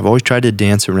before, I've always tried to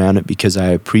dance around it because I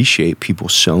appreciate people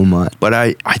so much. But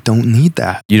I don't need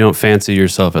that. You don't fancy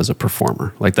yourself as a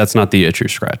performer. Like that's not the itch you're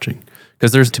scratching.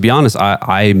 Because to be honest,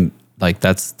 I like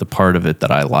that's the part of it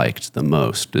that I liked the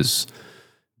most is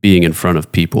being in front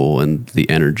of people and the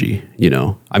energy,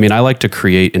 I mean, I like to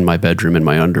create in my bedroom in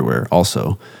my underwear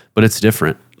also, but it's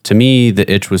different. To me,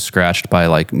 the itch was scratched by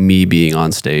like me being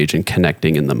on stage and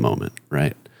connecting in the moment,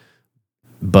 right?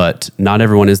 But not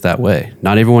everyone is that way.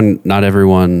 Not everyone,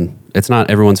 it's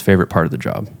not everyone's favorite part of the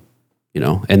job,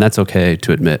 and that's okay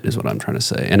to admit is what I'm trying to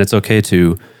say. And it's okay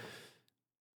to,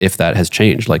 if that has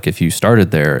changed, like if you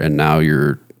started there and now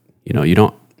you're, you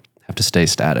don't have to stay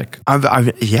static.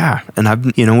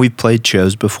 And we've played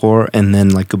shows before, and then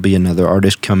like there'll be another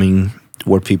artist coming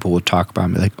where people will talk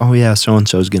about me like, oh yeah,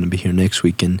 so-and-so is going to be here next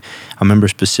week. And I remember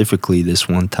specifically this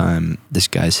one time, this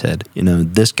guy said,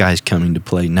 this guy's coming to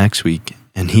play next week,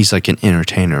 and he's like an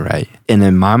entertainer, right? And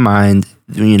in my mind,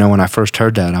 when I first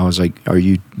heard that, I was like, are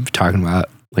you talking about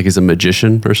like he's a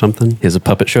magician or something? He has a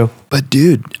puppet show? But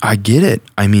dude, I get it.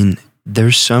 I mean,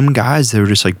 there's some guys that are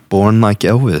just like born like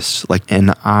Elvis.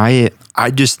 And I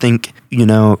just think,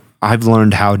 I've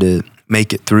learned how to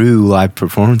make it through live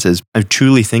performances. I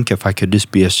truly think if I could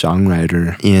just be a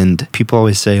songwriter, and people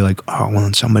always say like, oh,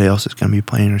 well, somebody else is going to be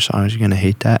playing your songs, you're going to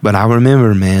hate that. But I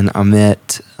remember, man, I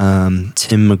met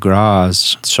Tim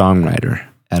McGraw's songwriter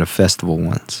at a festival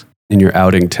once. And you're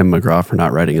outing Tim McGraw for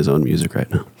not writing his own music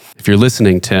right now. If you're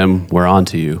listening, Tim, we're on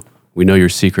to you. We know your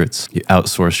secrets. You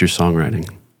outsource your songwriting.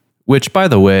 Which, by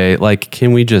the way, like,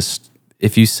 can we just,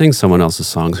 if you sing someone else's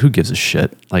songs, who gives a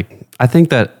shit? Like, I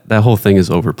think that whole thing is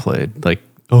overplayed. Like,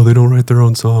 oh, they don't write their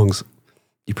own songs.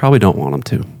 You probably don't want them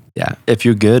to. Yeah, if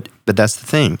you're good, but that's the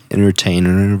thing,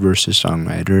 entertainer versus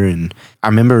songwriter. And I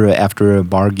remember after a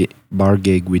bar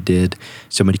gig we did,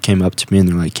 somebody came up to me and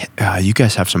they're like, you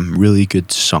guys have some really good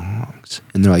songs.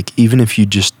 And they're like, even if you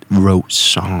just wrote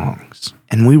songs.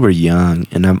 And we were young,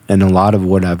 and a lot of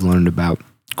what I've learned about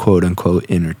quote unquote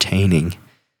entertaining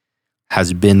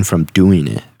has been from doing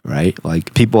it, right?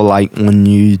 Like people like when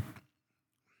you,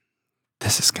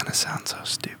 this is going to sound so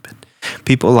stupid.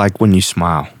 People like when you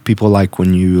smile. People like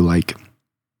when you like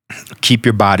keep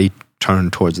your body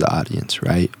turned towards the audience,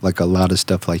 right? Like a lot of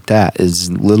stuff like that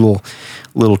is little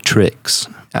tricks.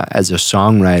 As a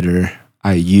songwriter,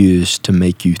 I use to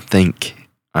make you think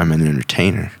I'm an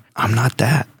entertainer. I'm not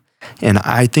that. And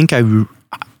I think I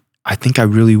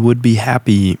really would be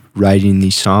happy writing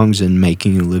these songs and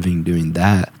making a living doing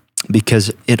that,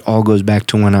 because it all goes back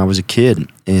to when I was a kid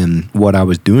and what I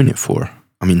was doing it for.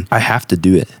 I mean, I have to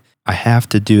do it. I have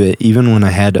to do it even when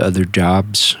I had other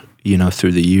jobs,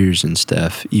 through the years and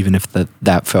stuff. Even if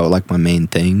that felt like my main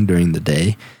thing during the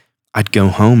day, I'd go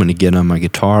home and I'd get on my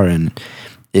guitar, and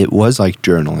it was like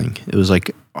journaling. It was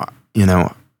like,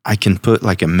 I can put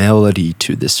like a melody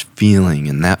to this feeling,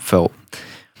 and that felt,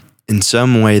 in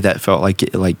some way, that felt like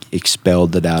it like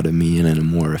expelled it out of me in a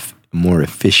more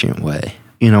efficient way.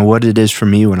 What it is for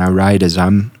me when I write is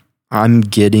I'm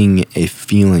getting a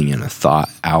feeling and a thought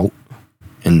out.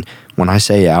 And when I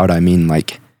say out, I mean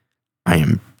like I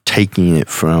am taking it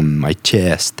from my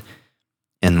chest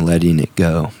and letting it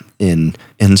go. And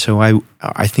so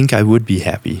I think I would be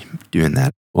happy doing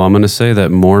that. Well, I'm going to say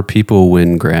that more people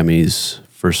win Grammys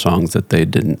for songs that they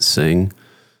didn't sing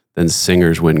than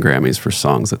singers win Grammys for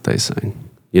songs that they sing,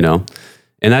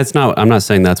 And I'm not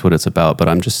saying that's what it's about, but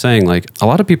I'm just saying, like, a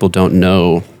lot of people don't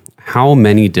know how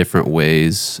many different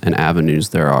ways and avenues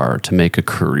there are to make a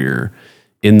career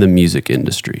in the music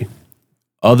industry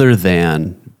other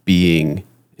than being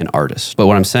an artist. But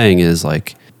what I'm saying is,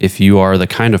 like, if you are the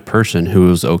kind of person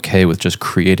who is okay with just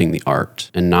creating the art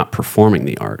and not performing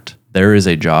the art, there is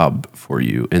a job for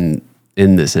you in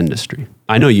this industry.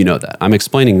 I know you know that. I'm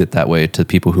explaining it that way to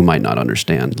people who might not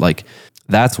understand. Like,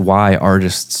 that's why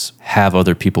artists have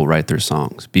other people write their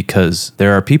songs, because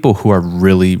there are people who are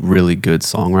really, really good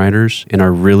songwriters and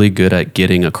are really good at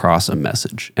getting across a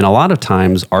message. And a lot of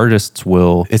times artists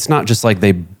it's not just like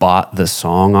they bought the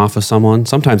song off of someone.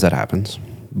 Sometimes that happens.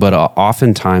 But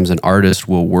oftentimes an artist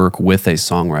will work with a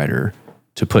songwriter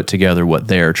to put together what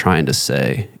they're trying to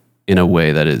say in a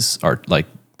way that is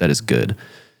that is good.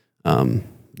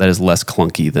 That is less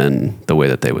clunky than the way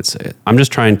that they would say it. I'm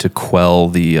just trying to quell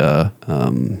the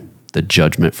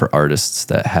judgment for artists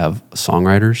that have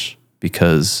songwriters,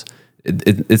 because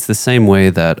it's the same way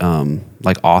that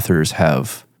like authors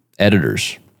have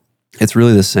editors. It's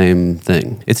really the same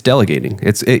thing. It's delegating.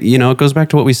 It goes back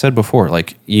to what we said before.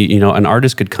 Like, an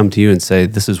artist could come to you and say,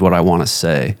 "This is what I want to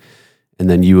say," and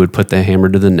then you would put the hammer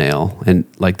to the nail, and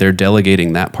like they're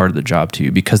delegating that part of the job to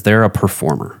you because they're a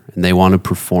performer and they want to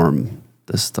perform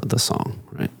the song,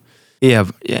 right? Yeah,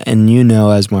 and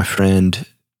as my friend,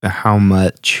 how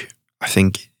much I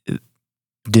think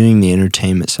doing the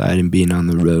entertainment side and being on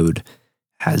the road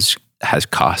has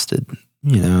costed,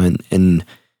 and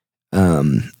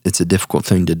it's a difficult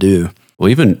thing to do. Well,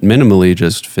 even minimally,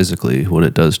 just physically, what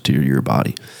it does to your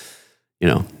body,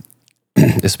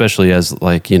 especially as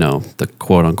like, the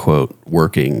quote unquote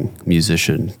working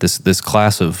musician, this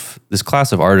class of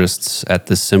artists at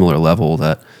this similar level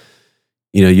that,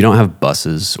 you don't have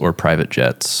buses or private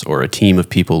jets or a team of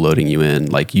people loading you in.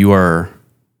 Like, you are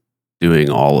doing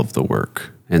all of the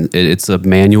work, and it's a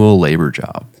manual labor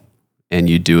job, and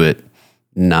you do it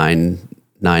 9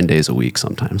 days a week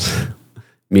sometimes,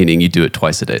 meaning you do it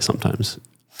twice a day sometimes.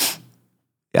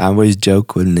 Yeah, I always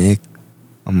joke with Nick.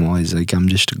 I'm always like, I'm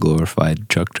just a glorified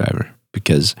truck driver,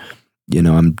 because,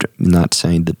 I'm not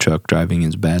saying that truck driving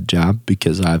is a bad job,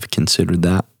 because I've considered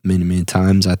that many, many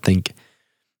times, I think.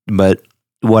 But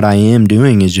what I am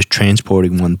doing is just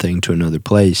transporting one thing to another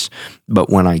place.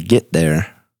 But when I get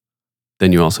there,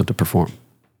 then you also have to perform.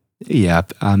 Yeah,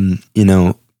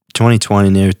 2020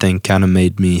 and everything kind of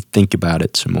made me think about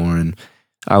it some more. And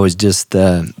I was just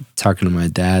talking to my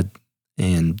dad,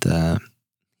 and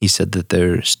he said that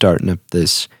they're starting up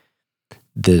this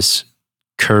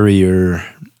courier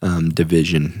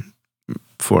division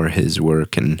for his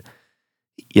work. And,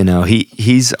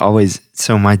 he's always,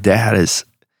 so my dad is,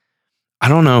 I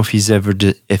don't know if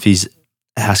he's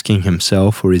asking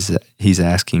himself or he's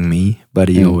asking me, but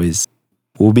he always,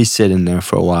 we'll be sitting there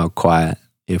for a while quiet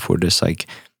if we're just like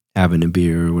having a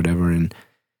beer or whatever, and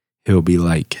he'll be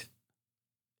like,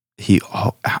 he's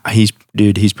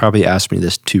probably asked me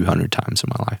this 200 times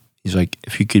in my life. He's like,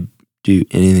 if you could do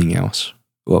anything else,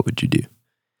 what would you do?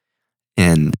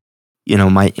 And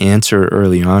my answer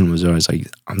early on was always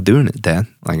like, I'm doing it, Dad.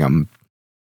 Like,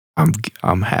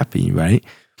 I'm happy, right?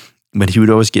 But he would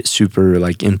always get super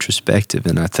like introspective,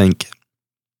 and I think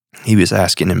he was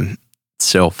asking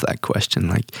himself that question.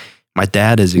 Like, my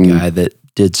dad is a guy that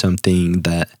did something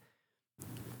that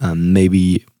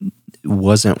maybe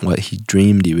wasn't what he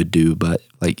dreamed he would do, but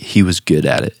like he was good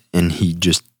at it, and he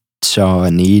just saw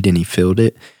a need and he filled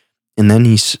it, and then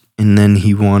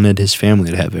he wanted his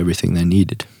family to have everything they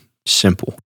needed.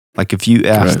 Simple. Like, if you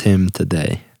asked him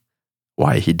today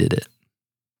why he did it,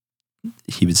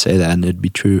 he would say that, and it'd be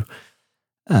true.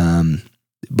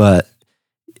 But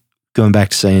going back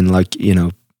to saying, like,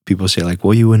 people say like,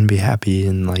 well, you wouldn't be happy,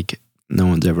 and like, no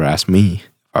one's ever asked me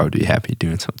if I would be happy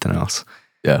doing something else.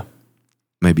 Yeah.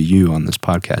 Maybe you on this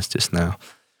podcast just now.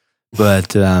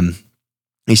 But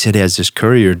he said he has this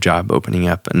courier job opening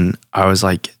up. And I was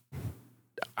like,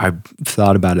 I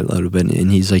thought about it a little bit.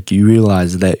 And he's like, you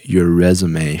realize that your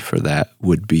resume for that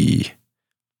would be,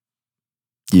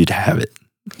 you'd have it.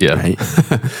 Yeah. Right?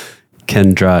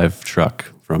 Can drive truck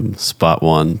from spot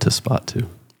 1 to spot 2.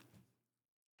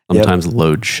 Sometimes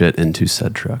load shit into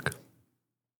said truck.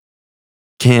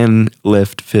 Can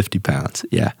lift 50 pounds.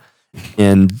 Yeah.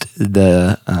 And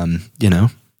the,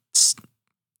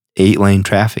 8-lane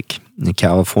traffic in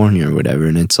California or whatever.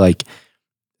 And it's like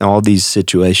all these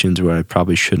situations where I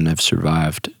probably shouldn't have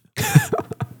survived.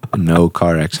 No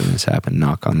car accidents happen,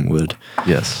 knock on wood.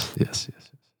 Yes.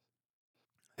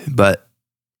 But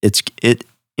it's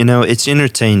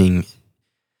entertaining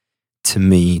to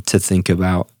me to think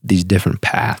about these different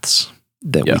paths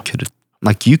that we could have,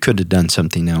 like you could have done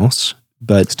something else,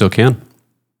 but still can.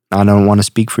 I don't want to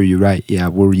speak for you, right? Yeah,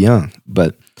 we're young,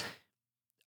 but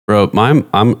bro,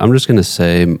 I'm just gonna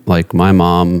say, like, my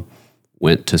mom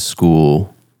went to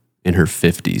school in her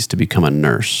 50s to become a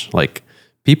nurse. Like,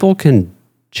 people can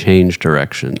change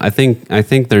direction. I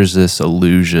think there's this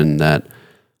illusion that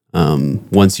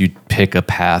once you pick a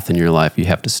path in your life, you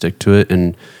have to stick to it.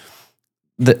 And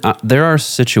there are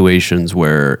situations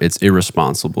where it's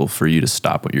irresponsible for you to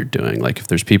stop what you're doing. Like, if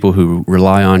there's people who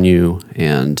rely on you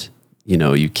and, you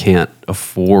literally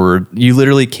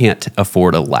can't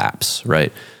afford a lapse,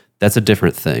 right? That's a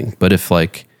different thing. But if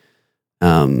like,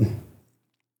 I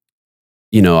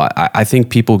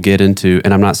think people get into,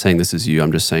 and I'm not saying this is you,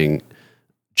 I'm just saying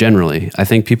generally, I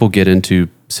think people get into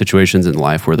situations in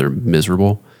life where they're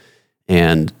miserable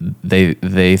and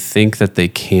they think that they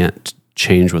can't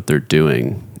change what they're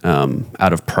doing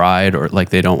out of pride, or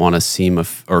like they don't want to seem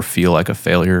or feel like a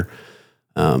failure.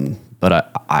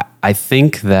 But I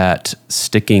think that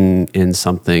sticking in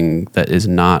something that is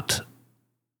not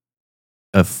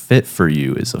a fit for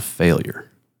you is a failure.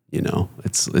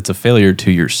 It's a failure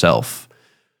to yourself.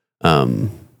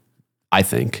 I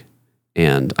think,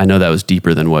 and I know that was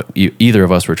deeper than what either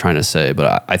of us were trying to say,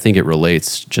 but I think it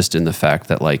relates just in the fact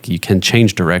that, like, you can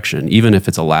change direction, even if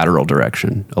it's a lateral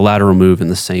direction, a lateral move in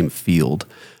the same field,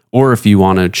 or if you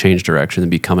want to change direction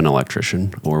and become an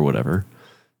electrician or whatever,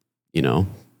 you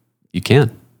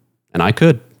can. And I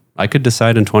could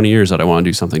decide in 20 years that I want to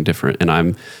do something different. And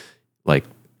I'm like,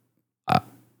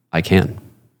 I can.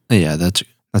 Yeah, that's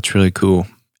really cool.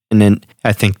 And then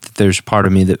I think that there's part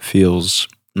of me that feels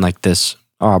like this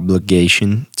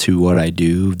obligation to what I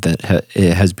do, that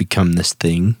it has become this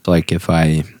thing. Like if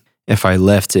I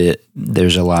left it,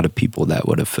 there's a lot of people that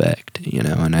would affect,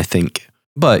 and I think.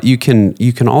 But you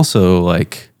can also,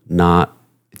 like, not,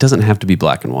 it doesn't have to be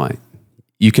black and white.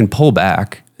 You can pull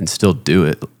back and still do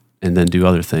it and then do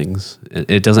other things.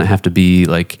 It doesn't have to be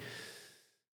like,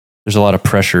 there's a lot of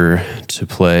pressure to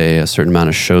play a certain amount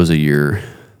of shows a year,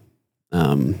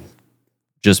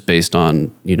 just based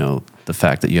on, the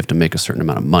fact that you have to make a certain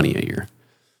amount of money a year.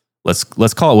 Let's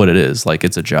call it what it is. Like,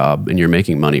 it's a job and you're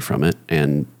making money from it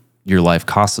and your life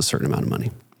costs a certain amount of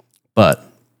money. But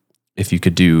if you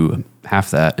could do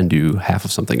half that and do half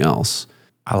of something else.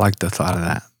 I like the thought of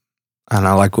that. And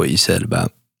I like what you said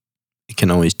about it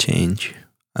can always change.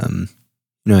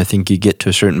 I think you get to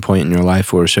a certain point in your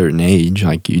life or a certain age,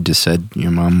 like you just said,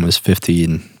 your mom was 50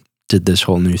 and did this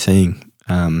whole new thing.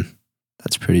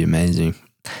 That's pretty amazing.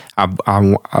 I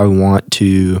want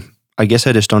to, I guess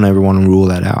I just don't ever want to rule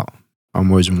that out. I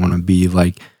always want to be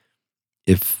like,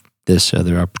 if this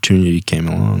other opportunity came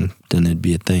along, then it'd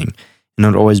be a thing. And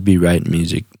I'd always be writing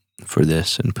music for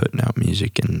this and putting out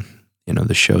music. And,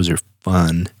 the shows are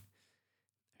fun.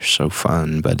 They're so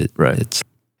fun, but it's,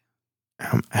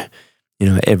 I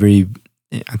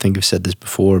think I've said this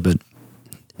before, but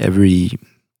every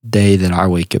day that I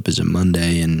wake up is a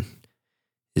Monday and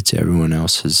it's everyone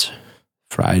else's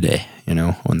Friday,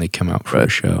 when they come out for a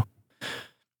show.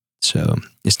 So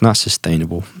it's not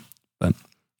sustainable, but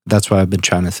that's why I've been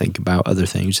trying to think about other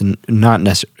things, and not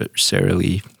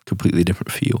necessarily completely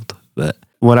different field. But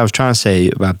what I was trying to say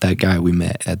about that guy we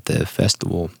met at the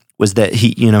festival was that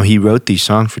he wrote these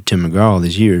songs for Tim McGraw all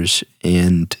these years,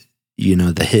 and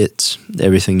the hits,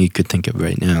 everything you could think of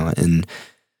right now. And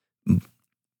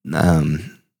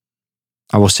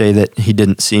I will say that he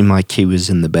didn't seem like he was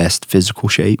in the best physical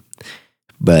shape,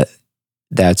 but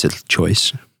that's a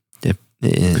choice.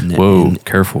 Whoa,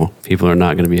 careful. People are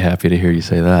not going to be happy to hear you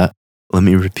say that. Let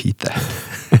me repeat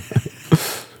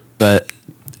that. But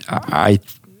I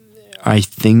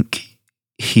think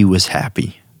he was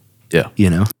happy. Yeah.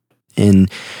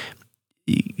 And,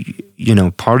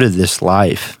 part of this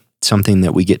life, something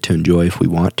that we get to enjoy if we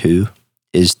want to,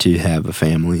 is to have a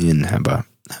family and have a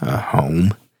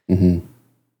home. Mm-hmm.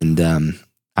 And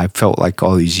I felt like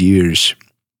all these years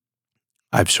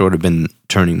I've sort of been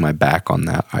turning my back on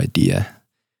that idea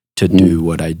to do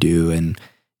what I do, and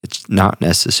it's not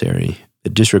necessary.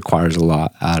 It just requires a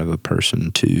lot out of a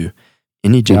person to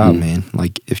any job, man.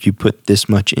 Like if you put this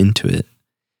much into it,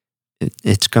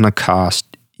 it's going to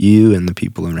cost you and the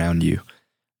people around you.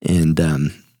 And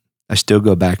I still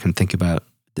go back and think about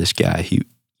this guy. He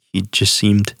just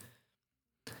seemed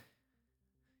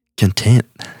content,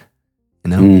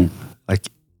 like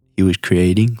he was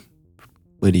creating,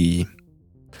 but he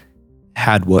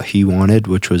had what he wanted,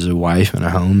 which was a wife and a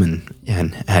home,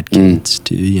 and had kids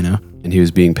too, And he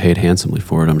was being paid handsomely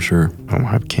for it, I'm sure. Oh,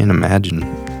 I can't imagine.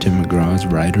 Tim McGraw's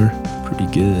writer, pretty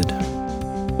good.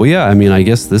 Well, yeah, I mean, I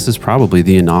guess this is probably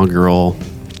the inaugural,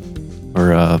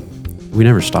 or we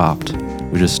never stopped.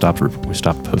 We just stopped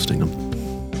posting them.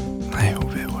 I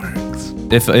hope it works.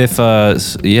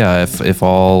 If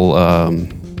all,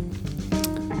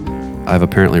 I've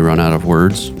apparently run out of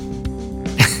words.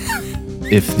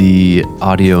 If the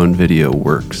audio and video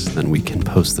works, then we can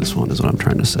post this one, is what I'm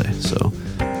trying to say. So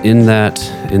in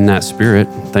that spirit,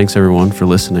 thanks everyone for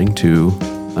listening to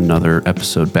another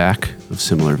episode back of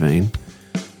Similar Vein.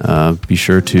 Be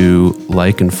sure to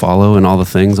like and follow and all the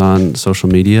things on social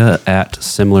media at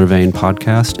Similar Vein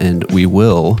Podcast, and we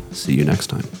will see you next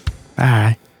time.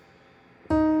 Bye.